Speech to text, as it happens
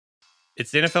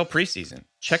It's the NFL preseason.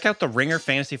 Check out the Ringer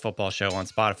Fantasy Football Show on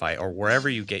Spotify or wherever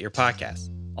you get your podcasts.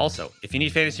 Also, if you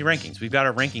need fantasy rankings, we've got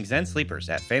our rankings and sleepers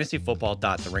at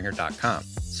fantasyfootball.theringer.com.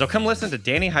 So come listen to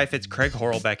Danny Heifetz, Craig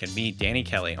Horlbeck, and me, Danny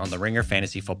Kelly, on the Ringer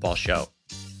Fantasy Football Show.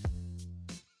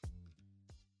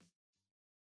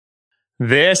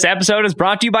 This episode is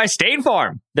brought to you by State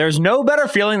Farm. There's no better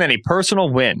feeling than a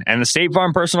personal win, and the State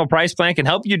Farm Personal Price Plan can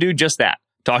help you do just that.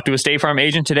 Talk to a State Farm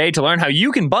agent today to learn how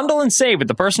you can bundle and save with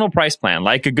the Personal Price Plan.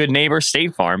 Like a good neighbor,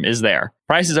 State Farm is there.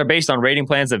 Prices are based on rating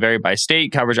plans that vary by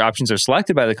state. Coverage options are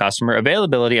selected by the customer.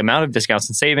 Availability, amount of discounts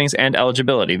and savings, and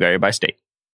eligibility vary by state.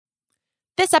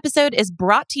 This episode is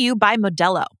brought to you by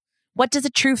Modelo. What does a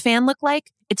true fan look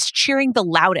like? It's cheering the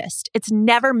loudest. It's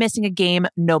never missing a game,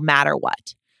 no matter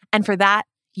what. And for that,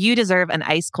 you deserve an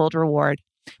ice-cold reward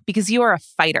because you are a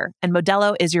fighter, and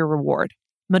Modelo is your reward.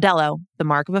 Modelo, the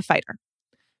mark of a fighter.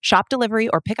 Shop delivery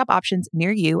or pickup options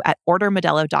near you at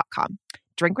ordermodelo.com.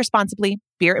 Drink responsibly.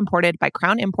 Beer imported by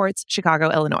Crown Imports,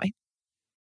 Chicago, Illinois.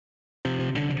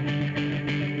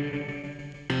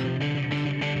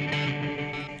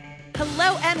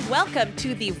 Hello and welcome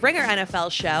to the Ringer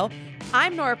NFL Show.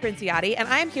 I'm Nora Princiotti, and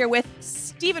I'm here with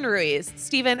Steven Ruiz.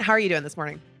 Steven, how are you doing this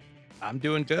morning? I'm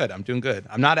doing good.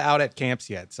 I'm not out at camps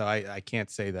yet, so I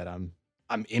can't say that I'm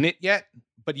in it yet.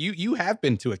 But you have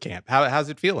been to a camp. How's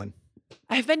it feeling?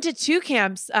 I've been to two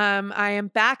camps. I am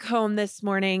back home this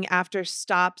morning after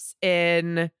stops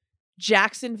in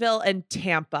Jacksonville and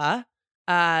Tampa.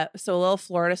 So a little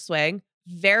Florida swing.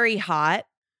 Very hot.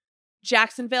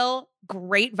 Jacksonville,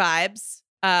 great vibes.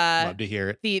 Love to hear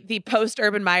it. The post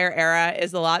Urban Meyer era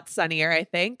is a lot sunnier, I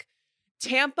think.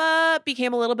 Tampa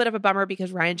became a little bit of a bummer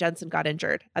because Ryan Jensen got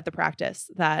injured at the practice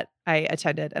that I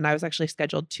attended, and I was actually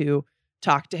scheduled to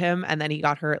talk to him, and then he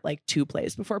got hurt like 2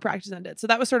 plays before practice ended. So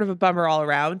that was sort of a bummer all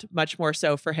around, much more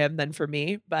so for him than for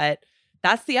me, but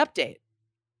that's the update.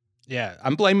 Yeah,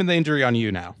 I'm blaming the injury on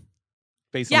you now.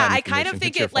 Based on that I kind of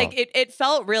think it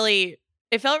felt really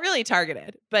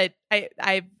targeted, but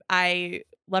I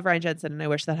love Ryan Jensen and I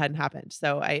wish that hadn't happened.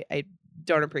 So I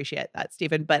don't appreciate that,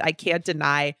 Stephen, but I can't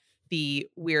deny the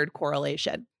weird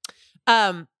correlation.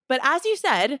 But as you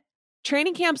said,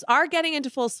 training camps are getting into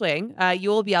full swing. You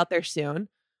will be out there soon.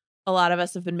 A lot of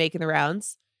us have been making the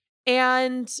rounds.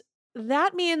 And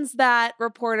that means that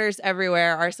reporters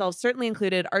everywhere, ourselves certainly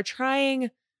included, are trying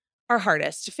our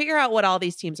hardest to figure out what all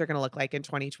these teams are going to look like in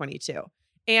 2022.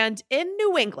 And in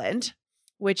New England,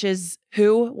 which is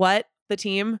the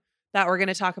team that we're going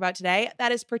to talk about today,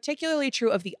 that is particularly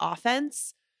true of the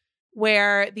offense,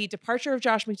 where the departure of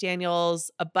Josh McDaniels,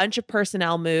 a bunch of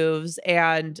personnel moves,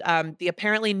 and the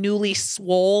apparently newly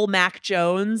swole Mac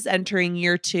Jones entering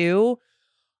year 2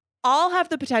 all have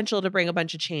the potential to bring a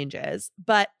bunch of changes.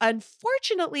 But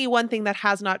unfortunately, one thing that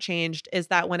has not changed is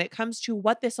that when it comes to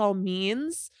what this all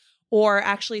means, or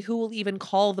actually who will even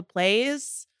call the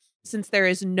plays, since there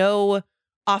is no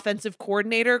offensive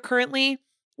coordinator currently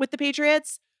with the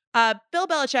Patriots, Bill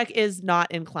Belichick is not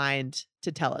inclined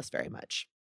to tell us very much.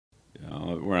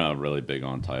 We're not really big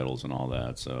on titles and all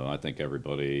that, so I think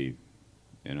everybody,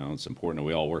 it's important that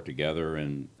we all work together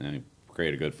and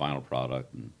create a good final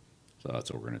product, and so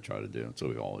that's what we're going to try to do. That's what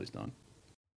we've always done.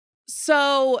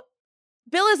 So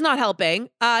Bill is not helping.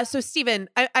 So Steven,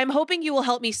 I'm hoping you will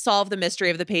help me solve the mystery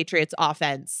of the Patriots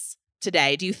offense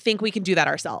today. Do you think we can do that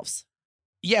ourselves?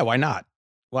 Yeah, why not?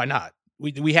 Why not?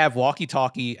 We have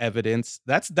walkie-talkie evidence.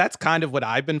 That's kind of what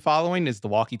I've been following is the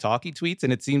walkie-talkie tweets.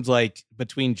 And it seems like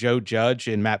between Joe Judge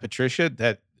and Matt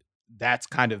Patricia, that's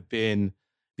kind of been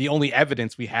the only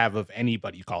evidence we have of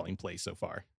anybody calling plays so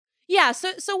far. Yeah. So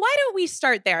why don't we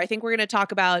start there? I think we're going to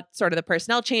talk about sort of the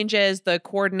personnel changes, the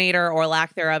coordinator or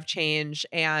lack thereof change,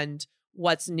 and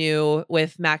what's new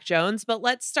with Mac Jones. But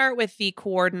let's start with the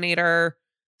coordinator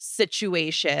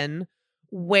situation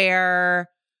where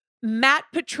Matt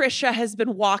Patricia has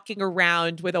been walking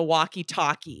around with a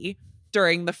walkie-talkie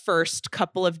during the first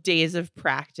couple of days of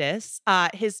practice.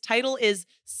 His title is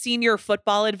Senior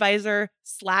Football Advisor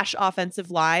 /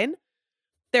 Offensive Line.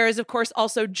 There is, of course,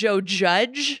 also Joe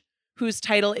Judge, whose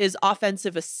title is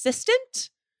Offensive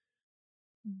Assistant.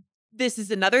 This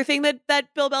is another thing that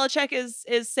Bill Belichick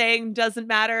is saying doesn't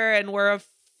matter, and we're a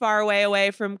far way away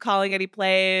from calling any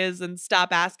plays and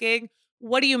stop asking.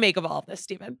 What do you make of all of this,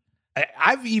 Stephen?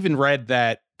 I've even read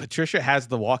that Patricia has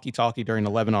the walkie-talkie during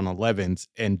 11-on-11s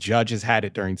and Judge has had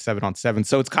it during 7-on-7.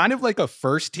 So it's kind of like a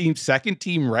first team, second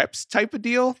team reps type of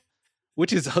deal,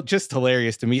 which is just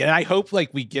hilarious to me. And I hope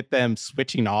we get them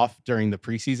switching off during the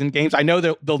preseason games. I know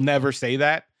they'll never say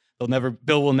that.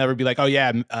 Bill will never be like, oh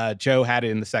yeah, Joe had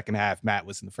it in the second half, Matt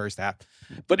was in the first half.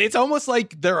 But it's almost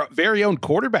like their very own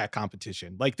quarterback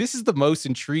competition. Like this is the most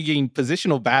intriguing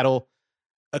positional battle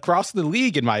across the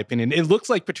league, in my opinion. It looks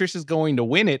like Patricia's going to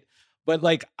win it, but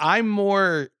like I'm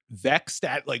more vexed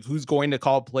at like who's going to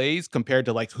call plays compared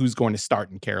to like who's going to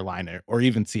start in Carolina or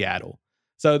even Seattle.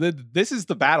 So this is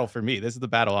the battle for me. This is the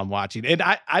battle I'm watching. And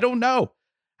I don't know.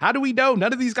 How do we know?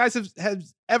 None of these guys have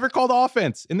ever called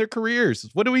offense in their careers.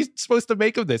 What are we supposed to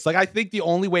make of this? Like, I think the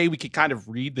only way we could kind of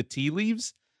read the tea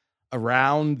leaves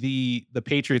around the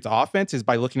Patriots offense is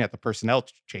by looking at the personnel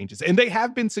changes. And they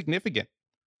have been significant.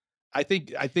 I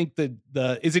think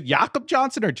the is it Jakob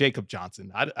Johnson or Jacob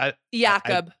Johnson?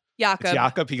 Jakob. It's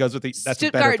Jakob. He goes with the that's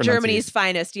Stuttgart, Germany's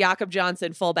finest. Jakob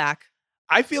Johnson, fullback.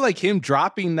 I feel like him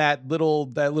dropping that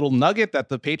little nugget that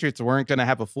the Patriots weren't going to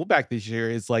have a fullback this year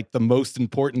is like the most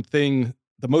important thing,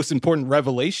 the most important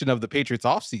revelation of the Patriots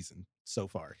offseason so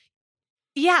far.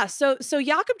 Yeah, so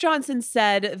Jakob Johnson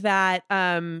said that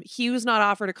he was not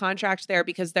offered a contract there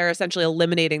because they're essentially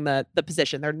eliminating the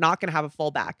position. They're not going to have a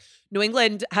fullback. New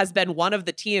England has been one of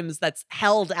the teams that's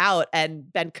held out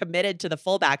and been committed to the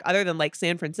fullback, other than like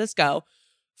San Francisco,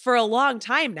 for a long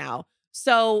time now.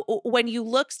 So when you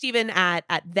look, Stephen, at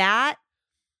that,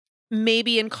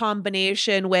 maybe in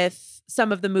combination with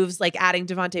some of the moves like adding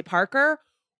Devontae Parker,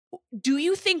 do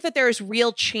you think that there is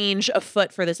real change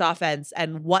afoot for this offense,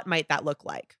 and what might that look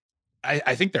like?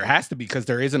 I think there has to be, because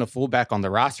there isn't a fullback on the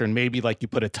roster, and maybe like you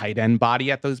put a tight end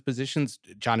body at those positions.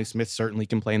 Johnny Smith certainly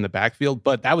can play in the backfield,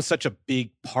 but that was such a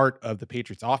big part of the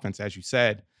Patriots offense, as you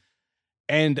said.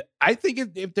 And I think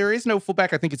if there is no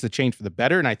fullback, I think it's a change for the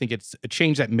better. And I think it's a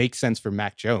change that makes sense for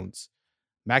Mac Jones.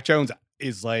 Mac Jones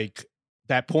is like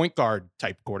that point guard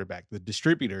type quarterback, the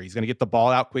distributor. He's going to get the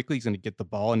ball out quickly. He's going to get the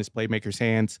ball in his playmaker's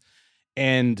hands.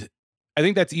 And I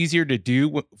think that's easier to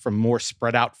do from more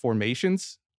spread out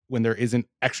formations when there isn't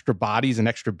extra bodies and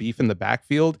extra beef in the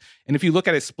backfield. And if you look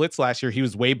at his splits last year, he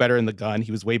was way better in the gun.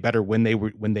 He was way better when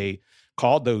they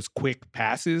called those quick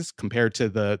passes compared to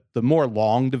the more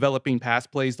long developing pass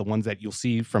plays, the ones that you'll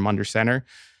see from under center.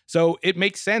 So it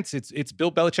makes sense. It's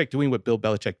Bill Belichick doing what Bill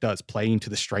Belichick does, playing to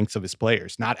the strengths of his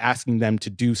players, not asking them to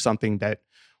do something that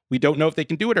we don't know if they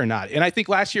can do it or not. And I think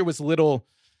last year was a little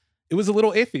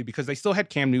iffy because they still had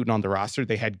Cam Newton on the roster.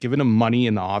 They had given him money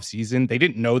in the offseason. They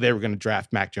didn't know they were going to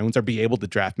draft Mac Jones or be able to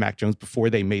draft Mac Jones before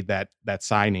they made that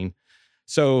signing.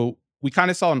 So we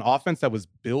kind of saw an offense that was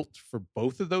built for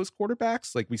both of those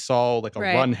quarterbacks. Like we saw like a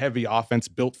run-heavy offense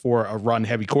built for a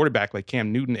run-heavy quarterback like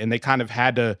Cam Newton, and they kind of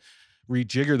had to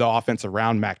rejigger the offense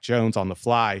around Mac Jones on the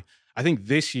fly. I think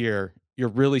this year you're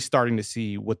really starting to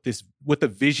see what the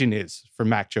vision is for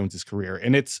Mac Jones's career.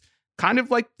 And it's kind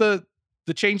of like the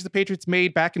change the Patriots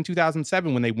made back in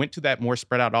 2007 when they went to that more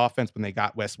spread out offense when they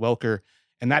got Wes Welker,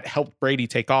 and that helped Brady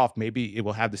take off. Maybe it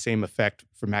will have the same effect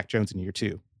for Mac Jones in year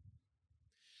 2.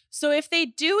 So if they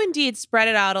do indeed spread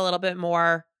it out a little bit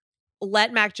more,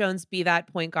 let Mac Jones be that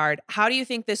point guard, how do you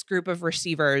think this group of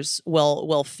receivers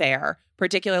will fare,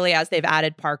 particularly as they've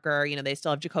added Parker? You know, they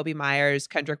still have Jacoby Myers,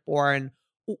 Kendrick Bourne.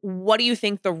 What do you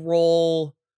think the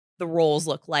roles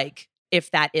look like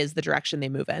if that is the direction they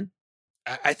move in?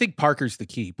 I think Parker's the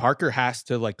key. Parker has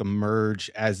to like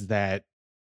emerge as that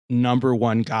number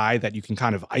one guy that you can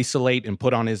kind of isolate and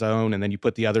put on his own. And then you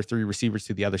put the other 3 receivers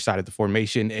to the other side of the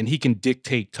formation and he can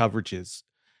dictate coverages.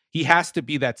 He has to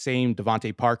be that same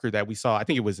Devontae Parker that we saw. I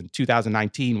think it was in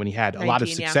 2019 when he had a lot of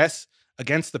success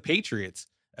against the Patriots,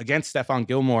 against Stephon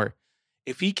Gilmore.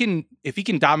 If he can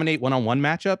dominate one-on-one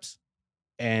matchups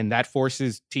and that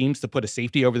forces teams to put a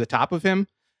safety over the top of him,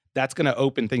 that's going to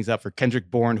open things up for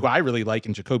Kendrick Bourne, who I really like,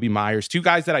 and Jacoby Myers, 2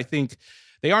 guys that I think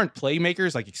they aren't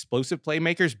playmakers, like explosive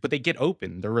playmakers, but they get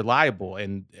open. They're reliable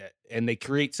and they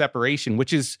create separation,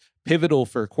 which is pivotal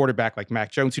for a quarterback like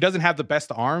Mac Jones, who doesn't have the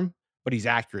best arm, but he's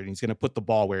accurate and he's going to put the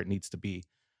ball where it needs to be.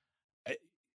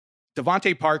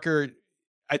 Devontae Parker,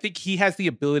 I think he has the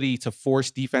ability to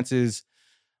force defenses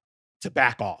to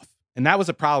back off. And that was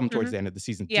a problem towards the end of the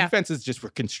season. Yeah. Defenses just were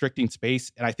constricting space.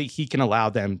 And I think he can allow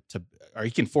them to, or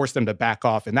he can force them to back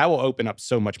off. And that will open up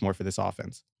so much more for this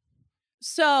offense.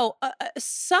 So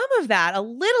some of that, a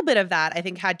little bit of that, I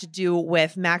think had to do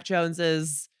with Mac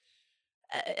Jones's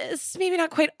maybe not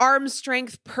quite arm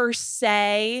strength per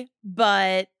se,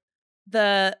 but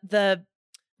the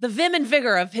vim and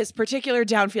vigor of his particular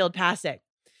downfield passing.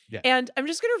 Yeah. And I'm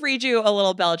just going to read you a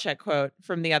little Belichick quote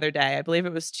from the other day. I believe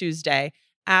it was Tuesday,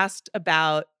 asked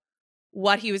about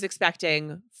what he was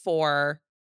expecting for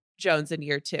Jones in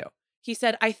year 2. He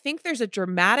said, I think there's a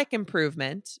dramatic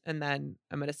improvement. And then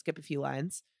I'm going to skip a few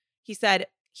lines. He said,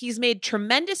 he's made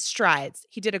tremendous strides.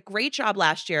 He did a great job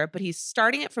last year, but he's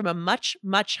starting it from a much,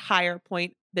 much higher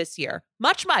point this year.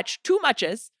 Much, too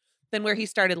muches than where he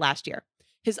started last year.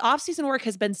 His offseason work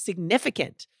has been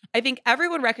significant. I think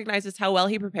everyone recognizes how well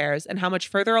he prepares and how much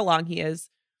further along he is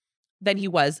than he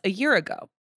was a year ago.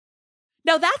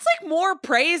 Now, that's like more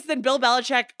praise than Bill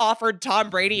Belichick offered Tom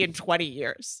Brady in 20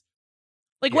 years.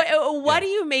 Like, what do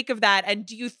you make of that? And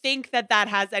do you think that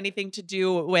has anything to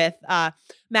do with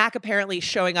Mac apparently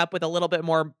showing up with a little bit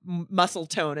more muscle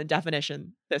tone and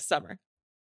definition this summer?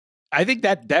 I think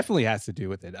that definitely has to do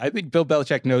with it. I think Bill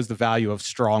Belichick knows the value of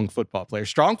strong football players.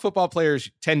 Strong football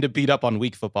players tend to beat up on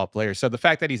weak football players. So the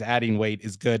fact that he's adding weight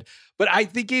is good. But I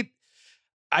think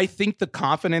the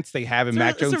confidence they have in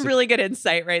Mac Jones. That's a really good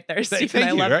insight right there, Stephen. Thank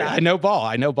you, love right? that. I know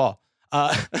ball.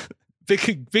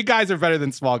 Big guys are better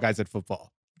than small guys at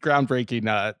football.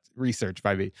 Groundbreaking research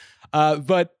by me.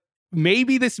 But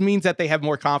maybe this means that they have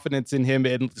more confidence in him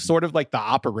in sort of like the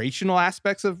operational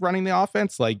aspects of running the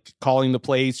offense, like calling the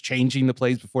plays, changing the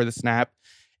plays before the snap.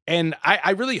 And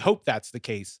I really hope that's the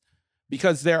case,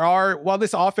 because while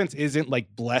this offense isn't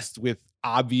like blessed with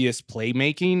obvious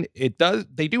playmaking,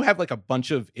 they do have like a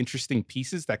bunch of interesting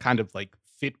pieces that kind of like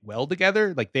fit well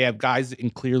together. Like they have guys in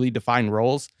clearly defined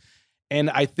roles. And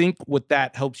I think what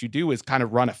that helps you do is kind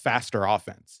of run a faster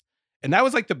offense. And that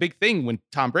was like the big thing when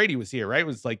Tom Brady was here, right? It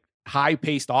was like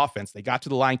high-paced offense. They got to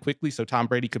the line quickly so Tom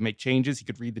Brady could make changes. He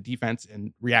could read the defense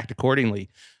and react accordingly.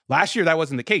 Last year, that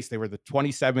wasn't the case. They were the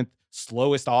 27th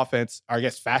slowest offense, or I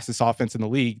guess fastest offense in the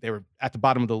league. They were at the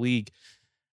bottom of the league.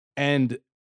 And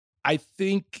I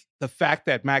think the fact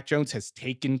that Mac Jones has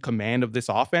taken command of this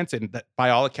offense, and that by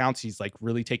all accounts, he's like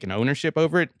really taken ownership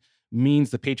over it,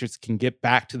 means the Patriots can get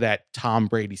back to that Tom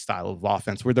Brady style of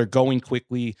offense where they're going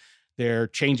quickly, they're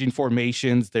changing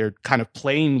formations, they're kind of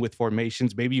playing with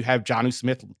formations. Maybe you have Jonnu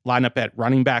Smith line up at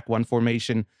running back one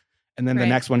formation, and then the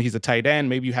next one he's a tight end.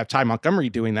 Maybe you have Ty Montgomery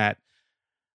doing that.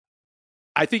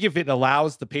 I think if it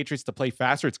allows the Patriots to play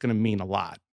faster, it's going to mean a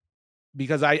lot.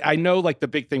 Because I know like the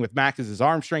big thing with Mac is his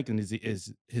arm strength, and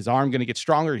is his arm going to get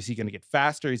stronger? Is he going to get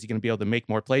faster? Is he going to be able to make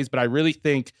more plays? But I really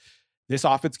think this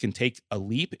offense can take a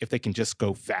leap if they can just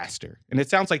go faster. And it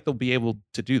sounds like they'll be able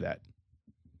to do that.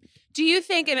 Do you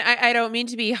think, and I don't mean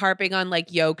to be harping on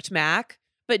like yoked Mac,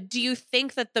 but do you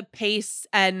think that the pace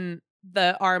and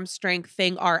the arm strength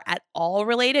thing are at all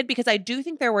related? Because I do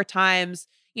think there were times,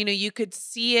 you could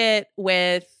see it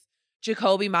with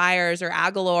Jacoby Myers or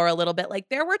Aguilar a little bit. Like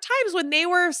there were times when they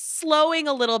were slowing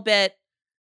a little bit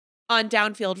on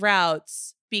downfield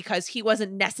routes because he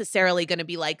wasn't necessarily going to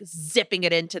be like zipping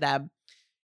it into them.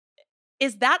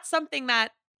 Is that something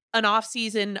that an off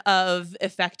season of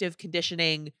effective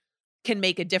conditioning can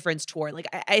make a difference toward? Like,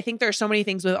 I think there are so many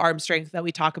things with arm strength that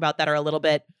we talk about that are a little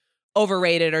bit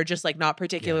overrated or just like not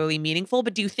particularly meaningful.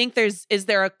 But do you think is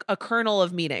there a kernel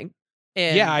of meaning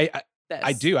in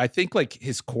I do. I think like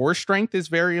his core strength is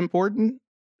very important.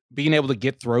 Being able to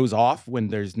get throws off when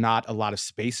there's not a lot of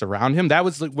space around him. That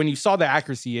was like when you saw the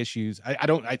accuracy issues.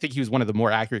 I think he was one of the more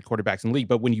accurate quarterbacks in the league,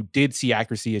 but when you did see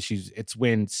accuracy issues, it's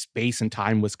when space and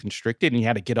time was constricted and you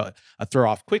had to get a throw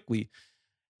off quickly.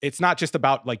 It's not just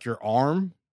about like your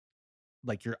arm,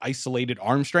 like your isolated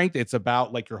arm strength. It's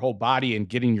about like your whole body and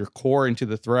getting your core into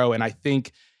the throw. And I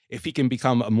think if he can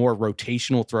become a more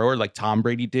rotational thrower like Tom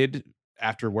Brady did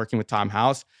after working with Tom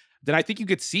House, then I think you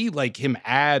could see like him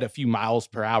add a few miles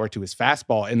per hour to his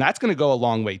fastball. And that's going to go a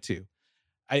long way too.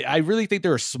 I really think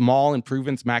there are small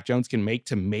improvements Mac Jones can make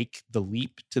to make the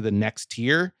leap to the next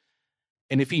tier.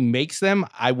 And if he makes them,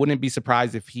 I wouldn't be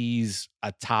surprised if he's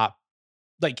a top,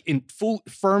 like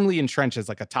firmly entrenched as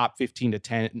like a top 15 to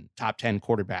 10, top 10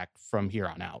 quarterback from here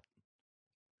on out.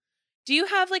 Do you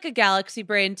have like a galaxy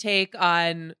brain take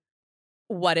on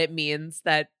what it means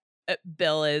that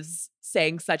Bill is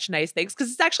saying such nice things?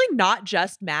 Because it's actually not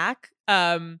just Mac.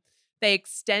 They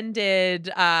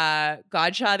extended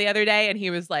Godshaw the other day, and he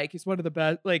was like, he's one of the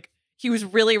best. Like, he was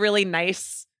really, really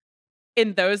nice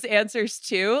in those answers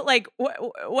too. Like,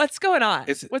 what's going on?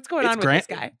 What's going on with this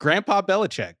guy? Grandpa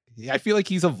Belichick. I feel like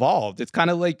he's evolved. It's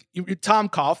kind of like Tom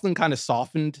Coughlin kind of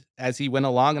softened as he went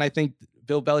along, and I think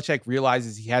Bill Belichick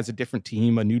realizes he has a different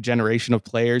team, a new generation of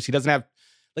players. He doesn't have,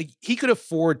 like, he could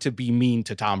afford to be mean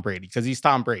to Tom Brady because he's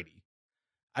Tom Brady.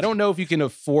 I don't know if you can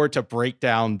afford to break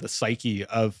down the psyche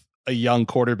of a young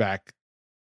quarterback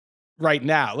right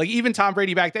now. Like, even Tom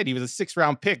Brady back then, he was a 6th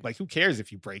round pick. Like, who cares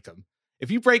if you break him? If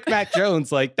you break Mac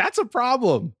Jones, like, that's a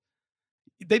problem.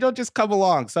 They don't just come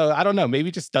along. So I don't know. Maybe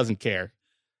he just doesn't care.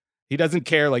 He doesn't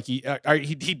care. Like he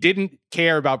didn't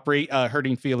care about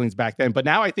hurting feelings back then, but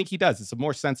now I think he does. It's a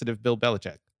more sensitive Bill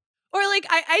Belichick. Or like,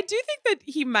 I do think that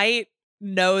he might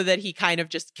know that he kind of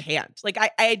just can't. Like,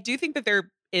 I do think that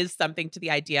there is something to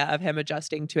the idea of him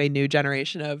adjusting to a new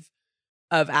generation of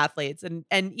athletes.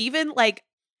 And even like,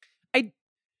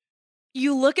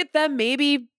 you look at them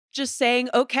maybe just saying,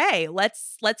 okay,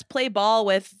 let's play ball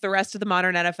with the rest of the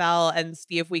modern NFL and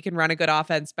see if we can run a good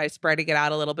offense by spreading it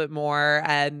out a little bit more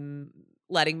and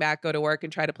letting Matt go to work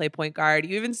and try to play point guard.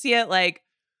 You even see it like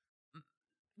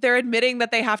they're admitting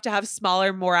that they have to have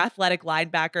smaller, more athletic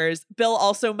linebackers. Bill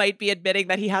also might be admitting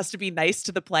that he has to be nice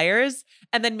to the players.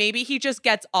 And then maybe he just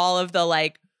gets all of the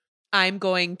like, I'm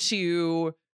going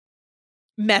to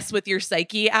mess with your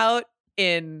psyche out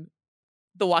in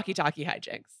the walkie-talkie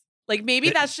hijinks. Like maybe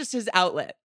that's just his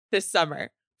outlet this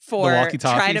summer for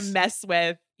trying to mess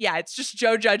with. Yeah, it's just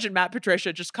Joe Judge and Matt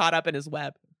Patricia just caught up in his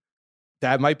web.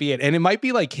 That might be it. And it might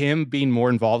be like him being more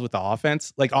involved with the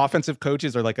offense. Like offensive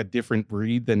coaches are like a different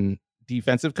breed than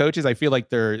defensive coaches. I feel like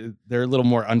they're a little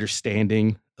more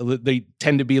understanding. They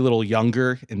tend to be a little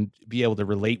younger and be able to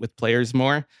relate with players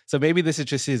more. So maybe this is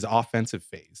just his offensive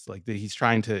phase, like that he's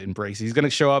trying to embrace. He's going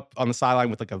to show up on the sideline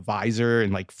with like a visor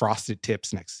and like frosted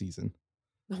tips next season.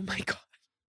 Oh my God.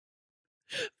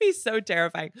 Be so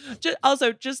terrifying.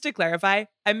 Just to clarify,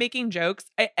 I'm making jokes.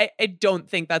 I don't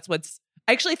think that's what's.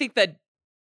 I actually think that.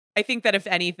 I think that if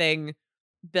anything,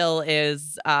 Bill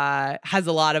is has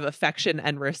a lot of affection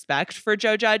and respect for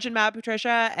Joe Judge and Matt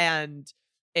Patricia, and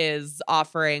is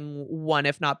offering one,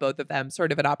 if not both of them,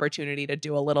 sort of an opportunity to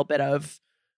do a little bit of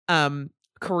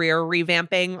career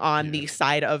revamping on the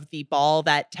side of the ball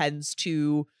that tends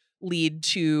to lead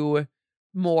to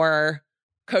more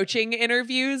coaching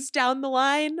interviews down the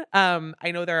line.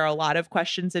 I know there are a lot of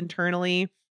questions internally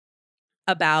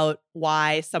about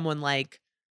why someone like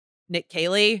Nick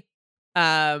Caley,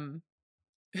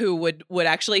 who would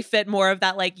actually fit more of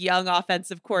that like young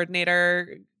offensive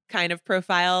coordinator kind of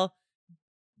profile,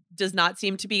 does not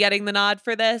seem to be getting the nod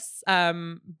for this.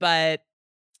 But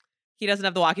he doesn't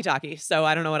have the walkie-talkie, so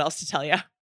I don't know what else to tell you.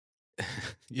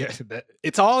 Yeah,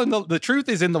 it's all in the truth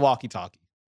is in the walkie-talkie.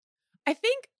 I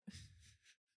think,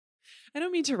 I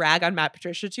don't mean to rag on Matt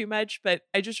Patricia too much, but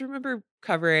I just remember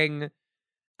covering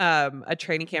a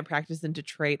training camp practice in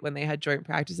Detroit when they had joint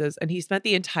practices, and he spent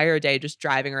the entire day just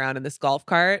driving around in this golf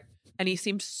cart, and he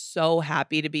seemed so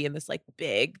happy to be in this like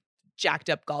big jacked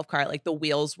up golf cart. Like the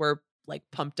wheels were like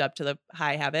pumped up to the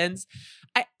high heavens.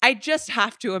 I just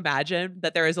have to imagine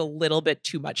that there is a little bit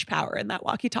too much power in that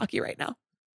walkie-talkie right now.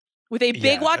 With a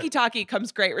big walkie-talkie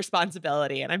comes great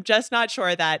responsibility, and I'm just not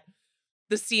sure that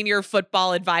the senior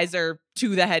football advisor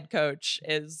to the head coach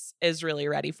is really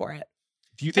ready for it.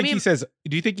 Do you think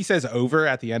he says over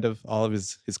at the end of all of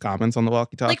his comments on the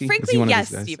walkie-talkie? Like, frankly, yes,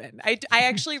 Stephen. I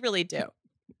actually really do.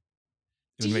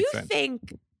 Do you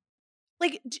think,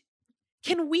 like,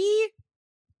 can we?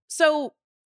 So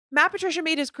Matt Patricia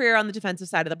made his career on the defensive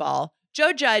side of the ball.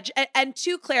 Joe Judge, and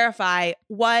to clarify,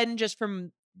 one, just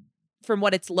from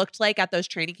what it's looked like at those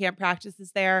training camp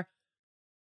practices there,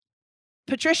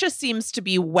 Patricia seems to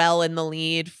be well in the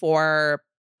lead for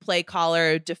play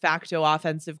caller, de facto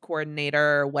offensive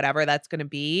coordinator, whatever that's going to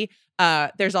be.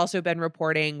 There's also been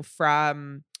reporting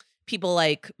from people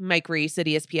like Mike Reese at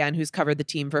ESPN, who's covered the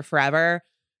team for forever,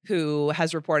 who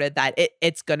has reported that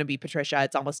it's going to be Patricia.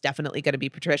 It's almost definitely going to be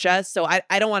Patricia. So I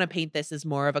don't want to paint this as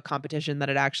more of a competition than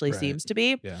it actually seems to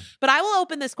be. Yeah. But I will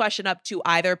open this question up to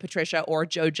either Patricia or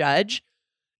Joe Judge.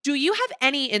 Do you have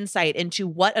any insight into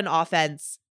what an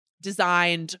offense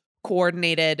designed,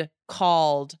 coordinated,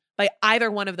 called by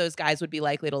either one of those guys would be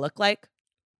likely to look like?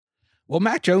 Well,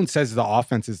 Mac Jones says the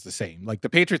offense is the same. Like the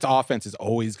Patriots offense is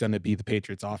always going to be the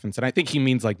Patriots offense. And I think he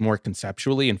means like more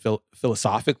conceptually and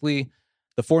philosophically.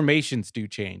 The formations do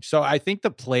change. So I think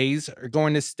the plays are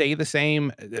going to stay the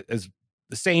same as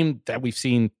the same that we've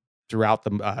seen throughout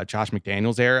the Josh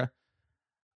McDaniels era.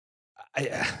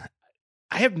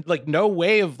 I have like no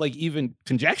way of like even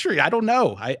conjecturing. I don't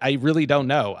know. I really don't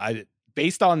know.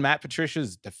 Based on Matt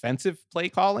Patricia's defensive play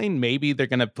calling, maybe they're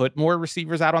going to put more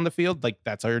receivers out on the field. Like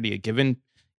that's already a given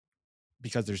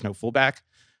because there's no fullback.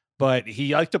 But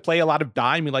he liked to play a lot of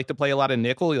dime. He liked to play a lot of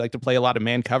nickel. He liked to play a lot of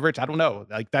man coverage. I don't know.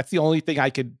 Like that's the only thing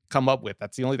I could come up with.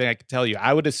 That's the only thing I could tell you.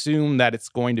 I would assume that it's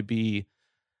going to be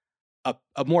a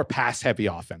more pass heavy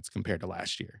offense compared to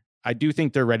last year. I do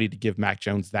think they're ready to give Mac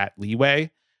Jones that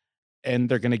leeway. And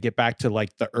they're going to get back to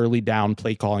like the early down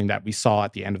play calling that we saw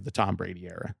at the end of the Tom Brady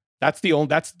era. That's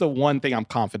the one thing I'm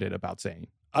confident about saying.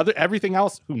 Everything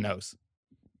else, who knows?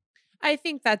 I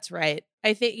think that's right.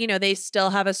 I think, they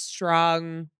still have a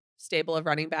strong stable of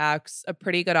running backs, a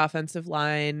pretty good offensive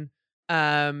line.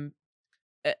 So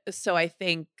I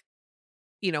think,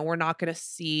 we're not going to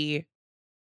see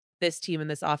this team and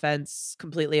this offense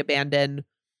completely abandon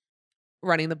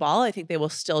running the ball. I think they will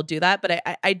still do that. But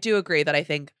I do agree that I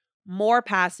think more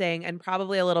passing and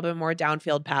probably a little bit more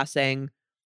downfield passing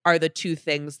are the two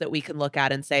things that we can look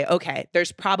at and say, okay,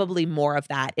 there's probably more of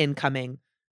that incoming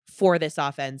for this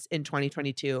offense in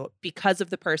 2022 because of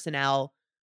the personnel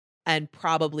and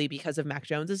probably because of Mac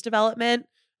Jones's development.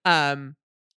 From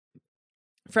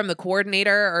the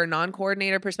coordinator or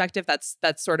non-coordinator perspective, that's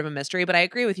sort of a mystery. But I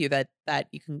agree with you that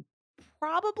you can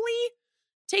probably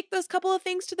take those couple of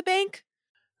things to the bank.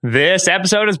 This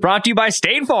episode is brought to you by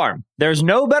State Farm. There's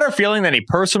no better feeling than a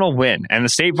personal win, and the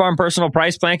State Farm Personal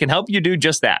Price Plan can help you do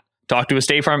just that. Talk to a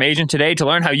State Farm agent today to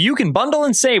learn how you can bundle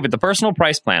and save with the Personal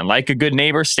Price Plan. Like a good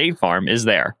neighbor, State Farm is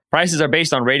there. Prices are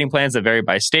based on rating plans that vary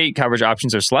by state. Coverage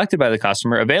options are selected by the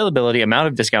customer. Availability, amount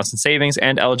of discounts and savings,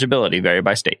 and eligibility vary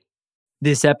by state.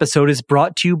 This episode is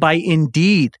brought to you by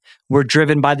Indeed. We're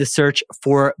driven by the search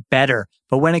for better.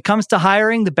 But when it comes to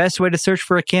hiring, the best way to search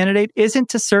for a candidate isn't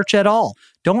to search at all.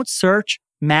 Don't search,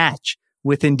 match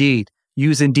with Indeed.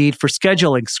 Use Indeed for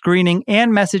scheduling, screening,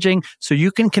 and messaging so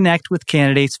you can connect with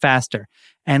candidates faster.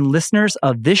 And listeners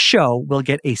of this show will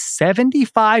get a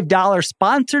 $75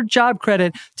 sponsored job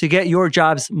credit to get your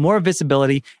jobs more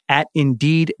visibility at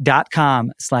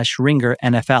Indeed.com/Ringer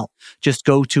NFL. Just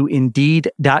go to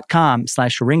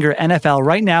Indeed.com/Ringer NFL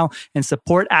right now and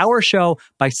support our show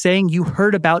by saying you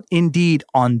heard about Indeed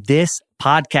on this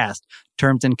podcast.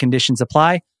 Terms and conditions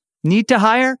apply. Need to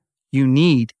hire? You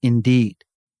need Indeed.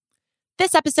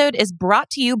 This episode is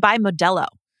brought to you by Modelo.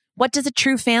 What does a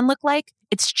true fan look like?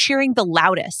 It's cheering the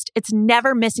loudest. It's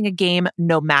never missing a game,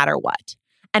 no matter what.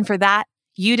 And for that,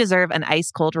 you deserve an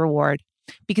ice-cold reward.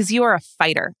 Because you are a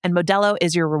fighter, and Modelo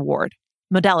is your reward.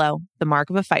 Modelo, the mark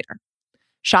of a fighter.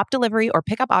 Shop delivery or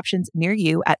pickup options near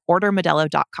you at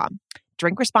ordermodelo.com.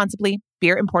 Drink responsibly.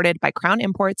 Beer imported by Crown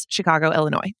Imports, Chicago,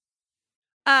 Illinois.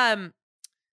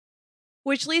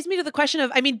 Which leads me to the question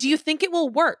of, do you think it will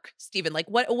work, Stephen? Like,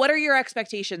 what are your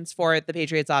expectations for the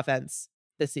Patriots offense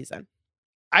this season?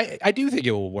 I do think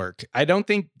it will work. I don't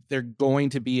think they're going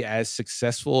to be as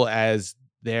successful as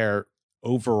their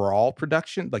overall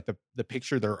production, like the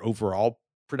picture their overall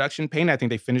production paint. I think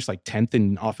they finished like 10th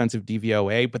in offensive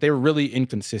DVOA, but they were really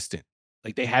inconsistent.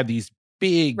 Like they had these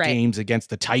big games against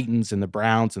the Titans and the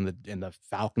Browns and the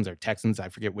Falcons or Texans. I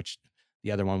forget which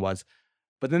the other one was.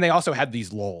 But then they also had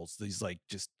these lulls, these like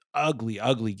just ugly,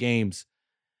 ugly games.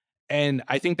 And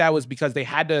I think that was because they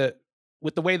had to,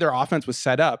 with the way their offense was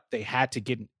set up, they had to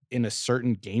get in a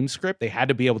certain game script. They had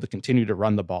to be able to continue to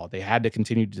run the ball. They had to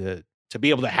continue to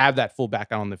be able to have that fullback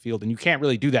out on the field. And you can't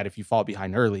really do that if you fall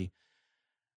behind early.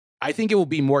 I think it will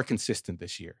be more consistent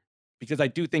this year because I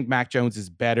do think Mac Jones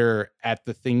is better at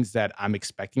the things that I'm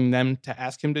expecting them to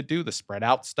ask him to do, the spread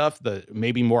out stuff, the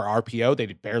maybe more RPO. They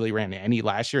barely ran any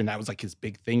last year, and that was like his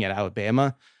big thing at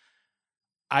Alabama.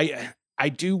 I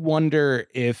do wonder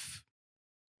if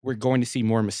we're going to see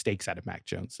more mistakes out of Mac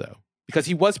Jones, though, because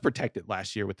he was protected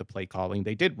last year with the play calling.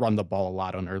 They did run the ball a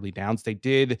lot on early downs. They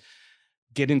did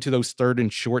get into those third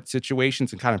and short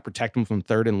situations and kind of protect him from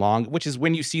third and long, which is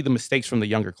when you see the mistakes from the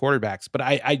younger quarterbacks. But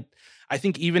I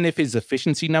think even if his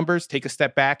efficiency numbers take a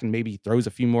step back and maybe throws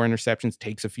a few more interceptions,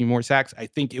 takes a few more sacks, I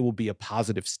think it will be a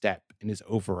positive step in his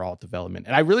overall development.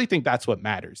 And I really think that's what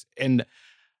matters. And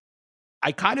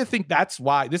I kind of think that's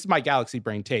why, this is my Galaxy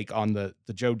Brain take on the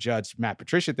Joe Judge, Matt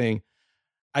Patricia thing.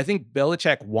 I think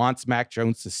Belichick wants Mac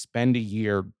Jones to spend a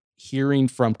year hearing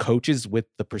from coaches with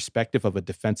the perspective of a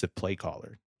defensive play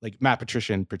caller, like Matt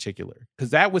Patricia in particular,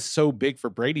 because that was so big for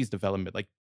Brady's development. Like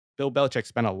Bill Belichick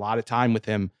spent a lot of time with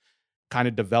him kind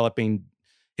of developing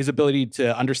his ability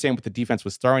to understand what the defense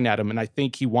was throwing at him. And I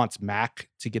think he wants Mac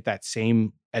to get that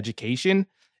same education.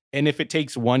 And if it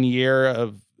takes 1 year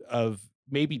of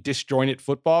maybe disjointed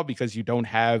football because you don't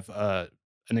have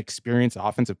an experienced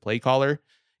offensive play caller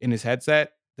in his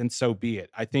headset, then so be it.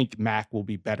 I think Mac will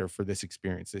be better for this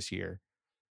experience this year.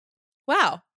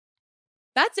 Wow.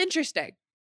 That's interesting.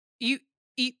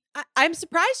 I'm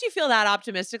surprised you feel that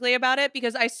optimistically about it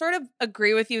because I sort of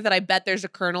agree with you that I bet there's a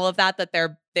kernel of that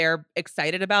they're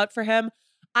excited about for him.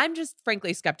 I'm just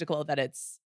frankly skeptical that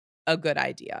it's a good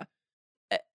idea.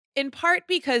 In part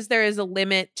because there is a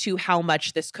limit to how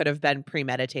much this could have been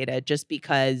premeditated, just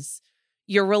because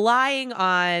you're relying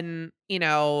on,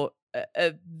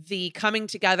 the coming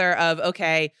together of,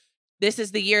 okay, this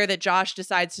is the year that Josh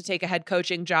decides to take a head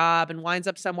coaching job and winds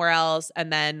up somewhere else.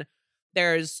 And then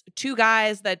there's two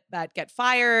guys that get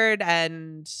fired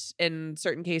and in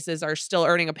certain cases are still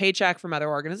earning a paycheck from other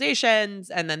organizations.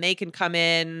 And then they can come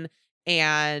in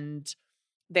and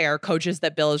they're coaches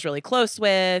that Bill is really close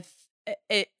with.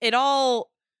 It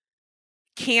all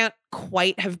can't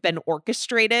quite have been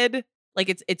orchestrated Like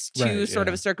it's too sort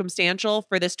of circumstantial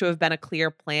for this to have been a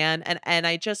clear plan. And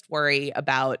I just worry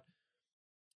about,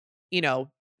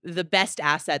 the best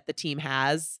asset the team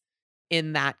has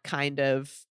in that kind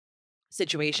of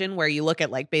situation where you look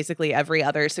at like basically every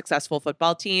other successful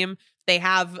football team, they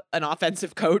have an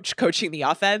offensive coach coaching the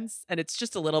offense. And it's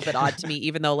just a little bit odd to me,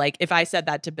 even though like if I said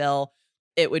that to Bill,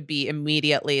 it would be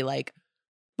immediately like,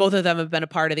 both of them have been a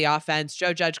part of the offense.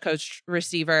 Joe Judge coached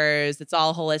receivers. It's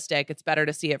all holistic. It's better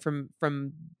to see it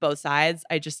from both sides.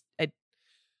 I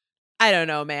don't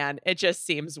know, man. It just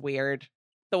seems weird.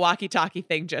 The walkie-talkie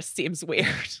thing just seems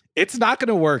weird. It's not going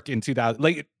to work in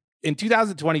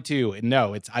 2022.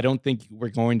 No, I don't think we're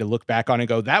going to look back on it and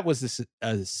go, that was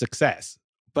a success.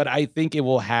 But I think it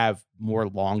will have more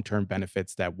long-term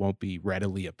benefits that won't be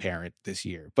readily apparent this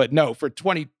year. But no, for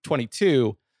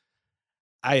 2022,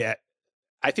 I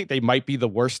think they might be the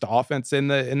worst offense in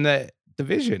the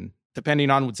division, depending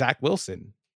on Zach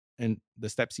Wilson and the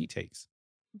steps he takes.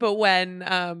 But when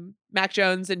Mac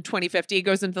Jones in 2050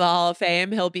 goes into the Hall of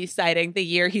Fame, he'll be citing the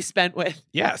year he spent with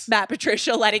Matt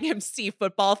Patricia, letting him see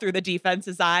football through the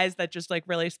defense's eyes that just like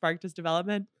really sparked his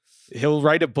development. He'll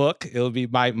write a book. It'll be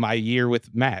my year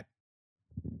with Matt.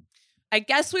 I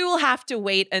guess we will have to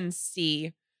wait and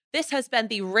see. This has been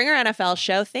the Ringer NFL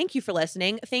show. Thank you for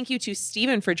listening. Thank you to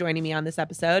Steven for joining me on this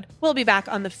episode. We'll be back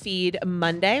on the feed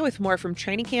Monday with more from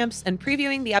training camps and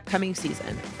previewing the upcoming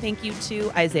season. Thank you to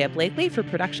Isaiah Blakely for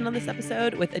production on this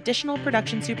episode with additional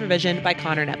production supervision by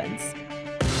Connor Nevins.